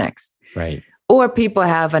 what comes next? Right. Or people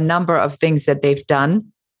have a number of things that they've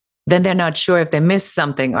done, then they're not sure if they missed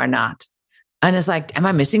something or not. And it's like, am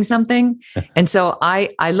I missing something? And so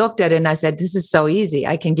I looked at it and I said, this is so easy.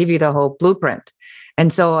 I can give you the whole blueprint.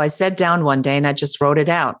 And so I sat down one day and I just wrote it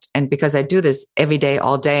out. And because I do this every day,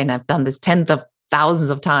 all day, and I've done this tens of thousands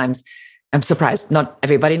of times, I'm surprised not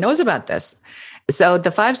everybody knows about this. So the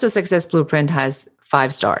 5-star success blueprint has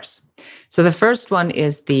 5 stars. So the first one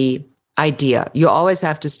is the idea. You always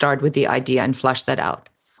have to start with the idea and flush that out.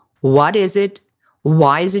 What is it?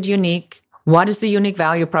 Why is it unique? What is the unique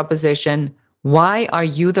value proposition? Why are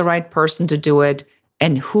you the right person to do it?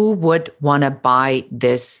 And who would want to buy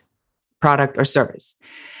this product or service?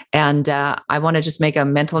 And I want to just make a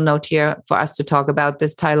mental note here for us to talk about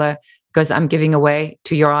this, Tyler, because I'm giving away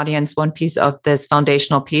to your audience one piece of this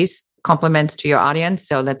foundational piece, compliments to your audience.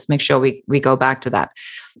 So let's make sure we go back to that.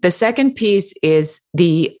 The second piece is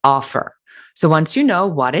the offer. So once you know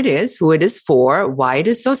what it is, who it is for, why it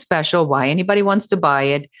is so special, why anybody wants to buy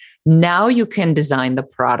it, now you can design the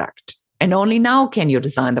product. And only now can you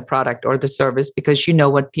design the product or the service because you know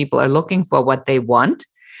what people are looking for, what they want.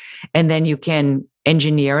 And then you can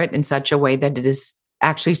engineer it in such a way that it is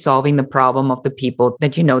actually solving the problem of the people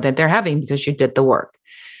that you know that they're having because you did the work.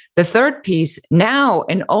 The third piece, now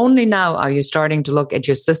and only now are you starting to look at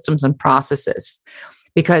your systems and processes,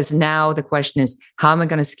 because now the question is, how am I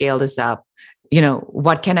going to scale this up?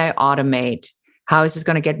 What can I automate? How is this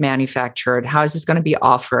going to get manufactured? How is this going to be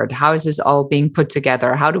offered? How is this all being put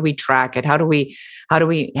together? How do we track it? How do we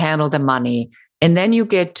handle the money? And then you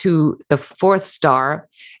get to the fourth star,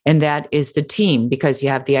 and that is the team, because you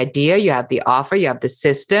have the idea, you have the offer, you have the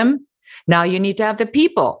system. Now you need to have the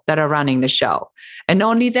people that are running the show. And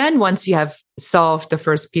only then, once you have solved the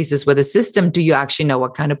first pieces with a system, do you actually know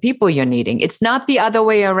what kind of people you're needing. It's not the other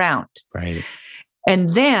way around. Right.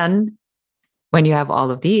 And then when you have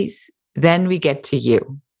all of these, then we get to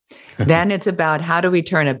you. Then it's about how do we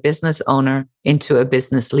turn a business owner into a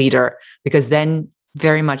business leader? Because then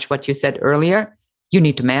very much what you said earlier, you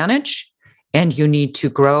need to manage and you need to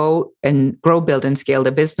grow, build and scale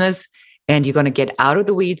the business. And you're going to get out of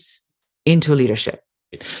the weeds into leadership.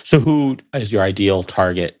 So who is your ideal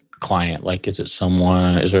target client? Like, is there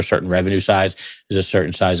a certain revenue size? Is it a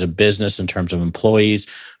certain size of business in terms of employees?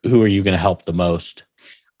 Who are you going to help the most?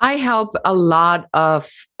 I help a lot of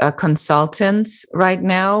consultants right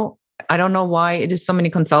now. I don't know why it is so many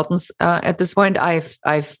consultants at this point.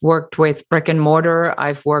 I've worked with brick and mortar.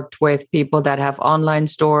 I've worked with people that have online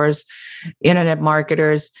stores, internet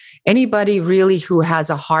marketers, anybody really who has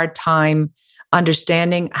a hard time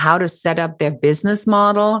understanding how to set up their business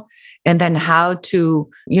model and then how to,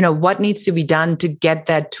 what needs to be done to get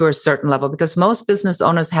that to a certain level. Because most business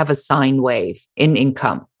owners have a sine wave in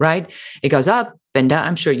income, right? It goes up and down.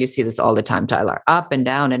 I'm sure you see this all the time, Tyler, up and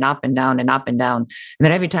down and up and down and up and down. And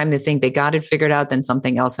then every time they think they got it figured out, then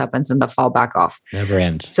something else happens and they fall back off. Never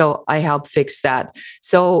ends. So I help fix that.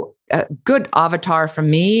 So a good avatar for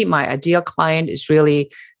me, my ideal client is really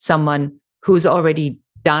someone who's already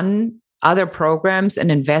done other programs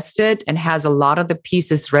and invested and has a lot of the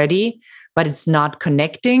pieces ready, but it's not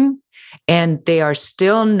connecting. And they are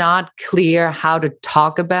still not clear how to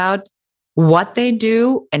talk about what they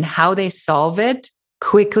do and how they solve it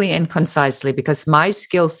quickly and concisely. Because my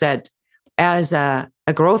skill set as a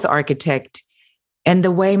growth architect and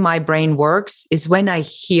the way my brain works is when I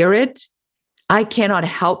hear it, I cannot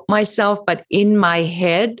help myself, but in my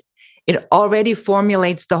head, it already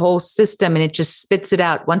formulates the whole system and it just spits it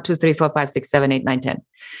out. 1, 2, 3, 4, 5, 6, 7, 8, 9, 10.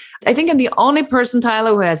 I think I'm the only person,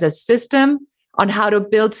 Tyler, who has a system on how to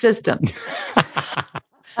build systems.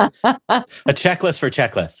 A checklist for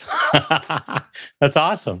checklists. That's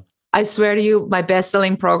awesome. I swear to you, my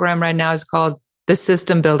best-selling program right now is called The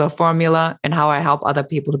System Builder Formula, and how I help other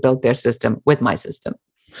people to build their system with my system.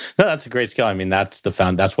 No, that's a great skill. I mean, that's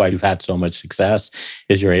why you've had so much success,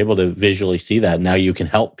 is you're able to visually see that. Now you can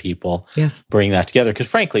help people bring that together. Because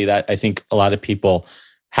frankly, that I think a lot of people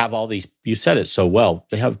have all these, you said it so well,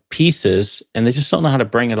 they have pieces and they just don't know how to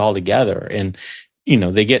bring it all together. And,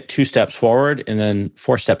 they get 2 steps forward and then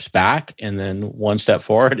 4 steps back and then 1 step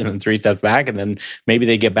forward and then 3 steps back. And then maybe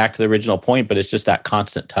they get back to the original point, but it's just that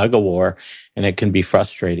constant tug of war and it can be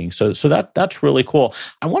frustrating. So that's really cool.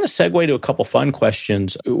 I want to segue to a couple fun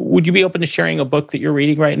questions. Would you be open to sharing a book that you're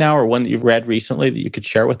reading right now or one that you've read recently that you could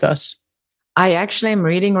share with us? I actually am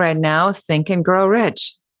reading right now, Think and Grow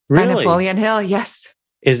Rich by Napoleon Hill. Yes.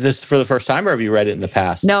 Is this for the first time or have you read it in the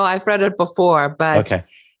past? No, I've read it before, but okay.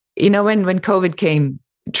 When COVID came,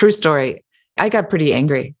 true story, I got pretty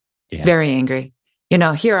angry, very angry.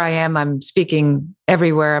 Here I am, I'm speaking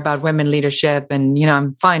everywhere about women leadership and,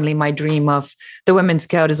 I'm finally, my dream of the Women's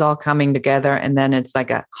Code is all coming together. And then it's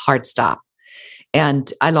like a hard stop.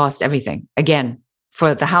 And I lost everything again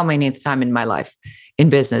for the how manyth time in my life in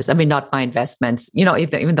business. I mean, not my investments,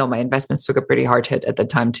 even though my investments took a pretty hard hit at the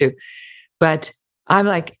time too. But I'm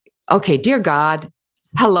like, okay, dear God,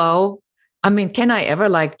 hello. I mean, can I ever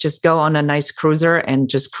just go on a nice cruiser and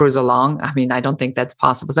just cruise along? I mean, I don't think that's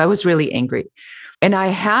possible. So I was really angry. And I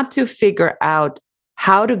had to figure out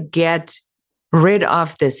how to get rid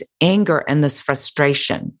of this anger and this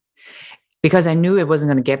frustration because I knew it wasn't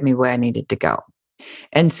going to get me where I needed to go.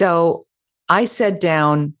 And so I sat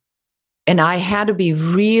down and I had to be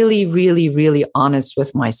really, really, really honest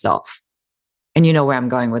with myself. And you know where I'm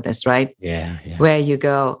going with this, right? Yeah. Where you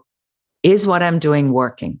go, is what I'm doing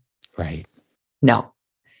working? Right. No.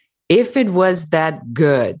 If it was that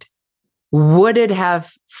good, would it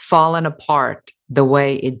have fallen apart the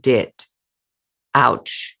way it did?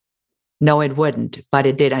 Ouch. No, it wouldn't, but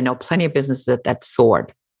it did. I know plenty of businesses that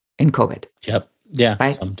soared in COVID. Yep. Yeah.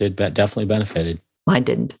 Right? Some did, but definitely benefited. Mine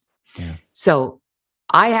didn't. Yeah. So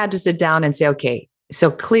I had to sit down and say, okay, so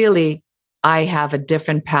clearly I have a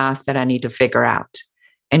different path that I need to figure out.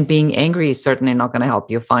 And being angry is certainly not going to help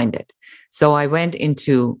you find it. So I went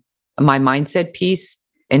into my mindset piece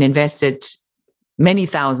and invested many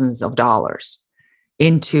thousands of dollars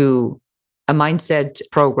into a mindset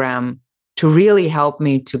program to really help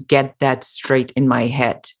me to get that straight in my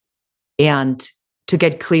head and to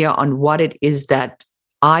get clear on what it is that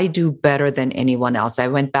I do better than anyone else. I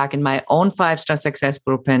went back in my own 5-star success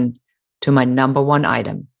blueprint to my number one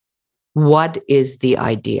item. What is the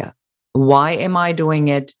idea? Why am I doing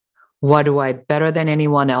it? What do I better than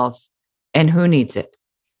anyone else? And who needs it?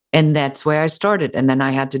 And that's where I started. And then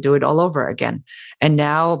I had to do it all over again. And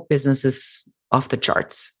now business is off the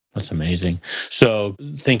charts. That's amazing. So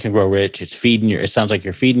Think and Grow Rich, it sounds like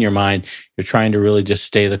you're feeding your mind. You're trying to really just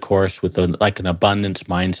stay the course with an abundance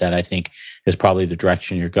mindset, I think is probably the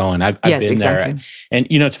direction you're going. I've yes, been exactly. there. And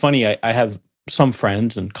it's funny, I have some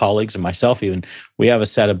friends and colleagues and myself even, we have a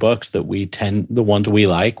set of books that the ones we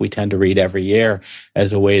like, we tend to read every year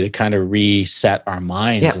as a way to kind of reset our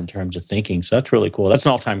minds in terms of thinking. So that's really cool. That's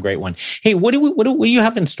an all-time great one. Hey, what do you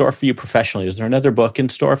have in store for you professionally? Is there another book in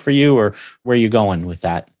store for you, or where are you going with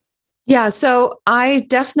that? Yeah, so I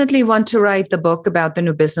definitely want to write the book about the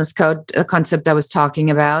new business code, a concept I was talking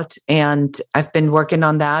about. And I've been working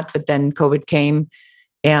on that, but then COVID came.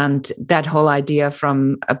 And that whole idea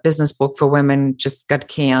from a business book for women just got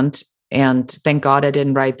canned. And thank God I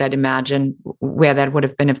didn't write that. Imagine where that would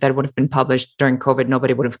have been if that would have been published during COVID.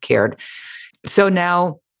 Nobody would have cared. So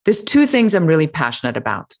now there's two things I'm really passionate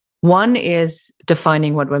about. One is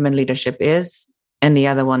defining what women leadership is. And the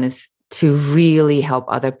other one is to really help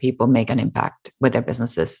other people make an impact with their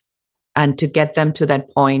businesses and to get them to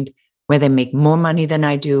that point where they make more money than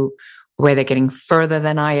I do, where they're getting further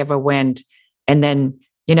than I ever went. And then,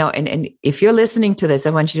 and if you're listening to this, I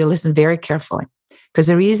want you to listen very carefully, because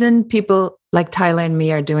the reason people like Tyler and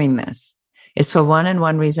me are doing this is for one and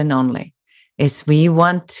one reason only, is we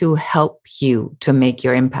want to help you to make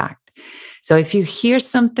your impact. So if you hear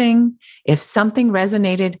something, if something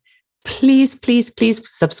resonated, please, please, please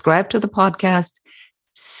subscribe to the podcast,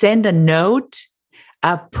 send a note,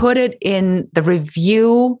 put it in the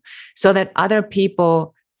review so that other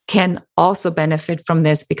people can also benefit from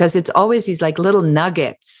this, because it's always these like little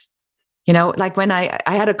nuggets, like when I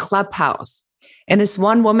had a Clubhouse and this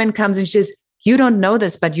one woman comes and she says, "You don't know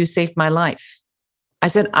this, but you saved my life." I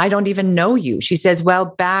said, "I don't even know you." She says, "Well,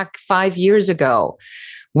 back 5 years ago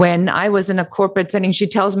when I was in a corporate setting," she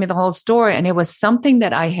tells me the whole story. And it was something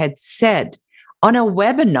that I had said on a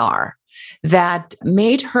webinar that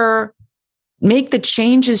made her make the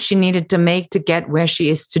changes she needed to make to get where she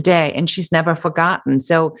is today. And she's never forgotten.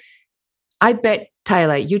 So I bet,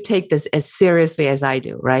 Tyler, you take this as seriously as I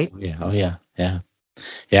do, right? Yeah. Oh, yeah. Yeah.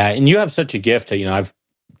 Yeah. And you have such a gift. I've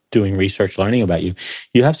doing research, learning about you.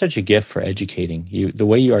 You have such a gift for educating. The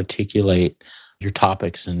way you articulate your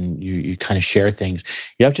topics and you kind of share things.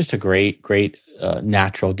 You have just a great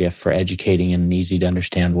natural gift for educating in an easy to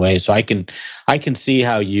understand way. So I can see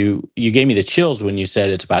how you gave me the chills when you said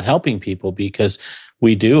it's about helping people, because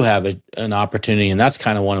we do have an opportunity. And that's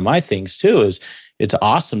kind of one of my things too, is it's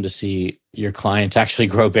awesome to see your clients actually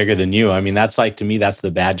grow bigger than you. I mean, that's like, to me, that's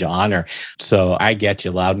the badge of honor. So I get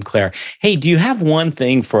you loud and clear. Hey, do you have one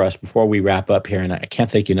thing for us before we wrap up here? And I can't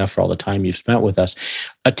thank you enough for all the time you've spent with us.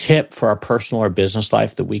 A tip for our personal or business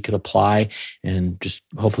life that we could apply and just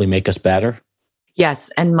hopefully make us better?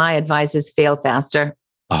 Yes. And my advice is fail faster.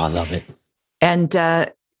 Oh, I love it. And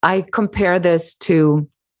I compare this to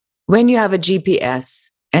when you have a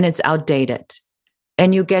GPS and it's outdated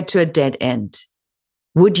and you get to a dead end.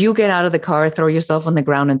 Would you get out of the car, throw yourself on the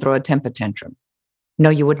ground and throw a temper tantrum? No,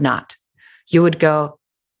 you would not. You would go,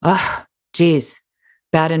 "Oh, geez,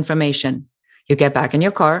 bad information." You get back in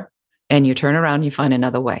your car and you turn around, you find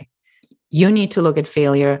another way. You need to look at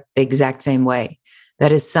failure the exact same way.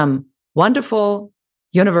 That is some wonderful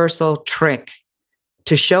universal trick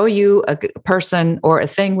to show you a person or a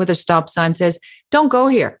thing with a stop sign says, "Don't go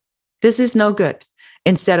here. This is no good."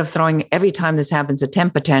 Instead of throwing every time this happens a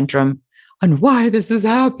temper tantrum on why this is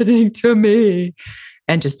happening to me,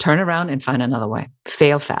 and just turn around and find another way.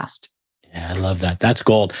 Fail fast. Yeah, I love that. That's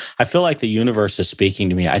gold. I feel like the universe is speaking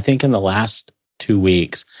to me. I think in the last 2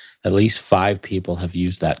 weeks, at least 5 people have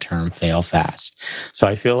used that term, fail fast. So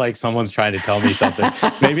I feel like someone's trying to tell me something.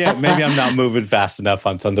 maybe I'm not moving fast enough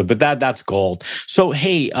on something, but that's gold. So,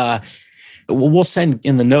 hey, we'll send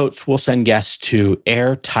in the notes, we'll send guests to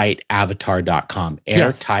airtightavatar.com,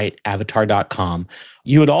 airtightavatar.com.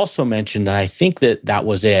 You had also mentioned that I think that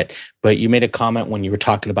was it, but you made a comment when you were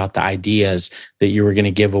talking about the ideas that you were going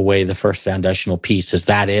to give away the first foundational piece. Is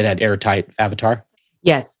that it at Airtight Avatar?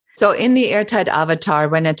 Yes. So in the Airtight Avatar,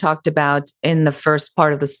 when I talked about in the first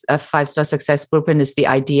part of the 5-star success blueprint is the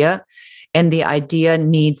idea. And the idea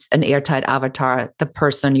needs an airtight avatar, the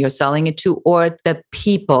person you're selling it to, or the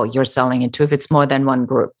people you're selling it to, if it's more than one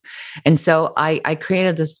group. And so I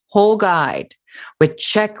created this whole guide with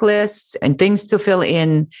checklists and things to fill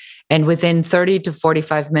in. And within 30 to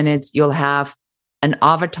 45 minutes, you'll have an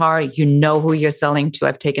avatar. You know who you're selling to.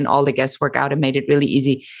 I've taken all the guesswork out and made it really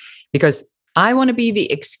easy because I want to be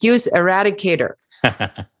the excuse eradicator.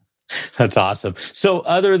 That's awesome. So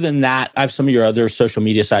other than that, I have some of your other social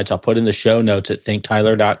media sites I'll put in the show notes at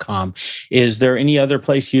thinktyler.com. Is there any other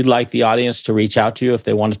place you'd like the audience to reach out to you if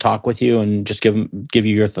they want to talk with you and just give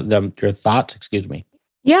you your thoughts? Excuse me.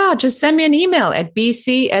 Yeah, just send me an email at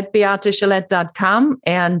bc@beateshillette.com.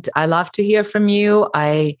 And I love to hear from you.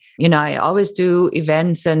 I always do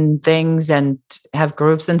events and things and have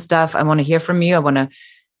groups and stuff. I want to hear from you. I want to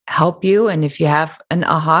help you. And if you have an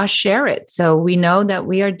aha, share it. So we know that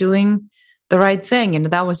we are doing the right thing. And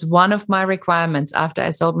that was one of my requirements. After I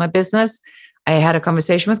sold my business, I had a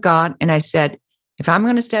conversation with God and I said, if I'm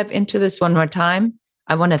going to step into this one more time,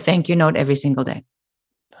 I want a thank you note every single day.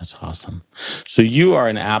 That's awesome. So you are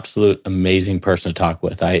an absolute amazing person to talk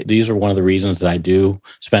with. These are one of the reasons that I do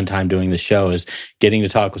spend time doing the show is getting to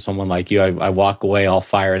talk with someone like you. I walk away all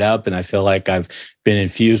fired up and I feel like I've been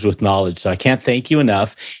infused with knowledge. So I can't thank you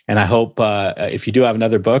enough. And I hope if you do have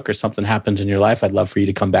another book or something happens in your life, I'd love for you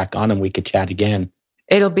to come back on and we could chat again.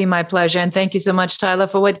 It'll be my pleasure. And thank you so much, Tyler,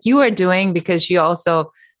 for what you are doing because you're also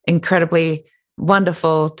incredibly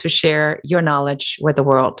wonderful to share your knowledge with the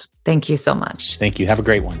world. Thank you so much. Thank you. Have a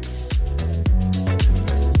great one.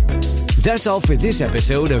 That's all for this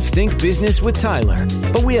episode of Think Business with Tyler.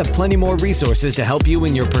 But we have plenty more resources to help you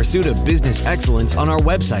in your pursuit of business excellence on our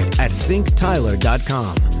website at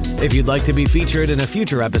thinktyler.com. If you'd like to be featured in a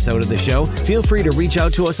future episode of the show, feel free to reach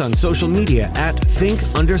out to us on social media at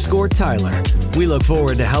think_Tyler. We look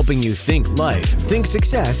forward to helping you think life, think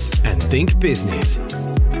success, and think business.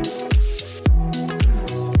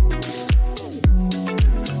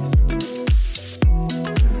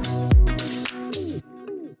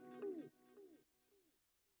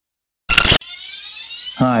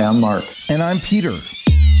 Hi, I'm Mark. And I'm Peter.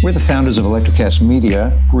 We're the founders of Electrocast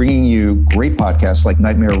Media, bringing you great podcasts like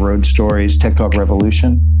Nightmare Road Stories, Tech Talk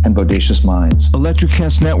Revolution, and Bodacious Minds.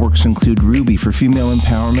 Electrocast networks include Ruby for female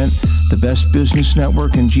empowerment, the Best Business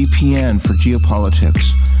Network, and GPN for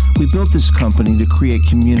geopolitics. We built this company to create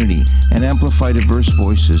community and amplify diverse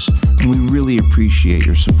voices, and we really appreciate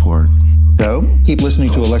your support. So keep listening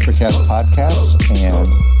to Electrocast podcasts and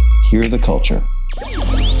hear the culture.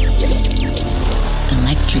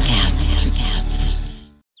 Electrocast.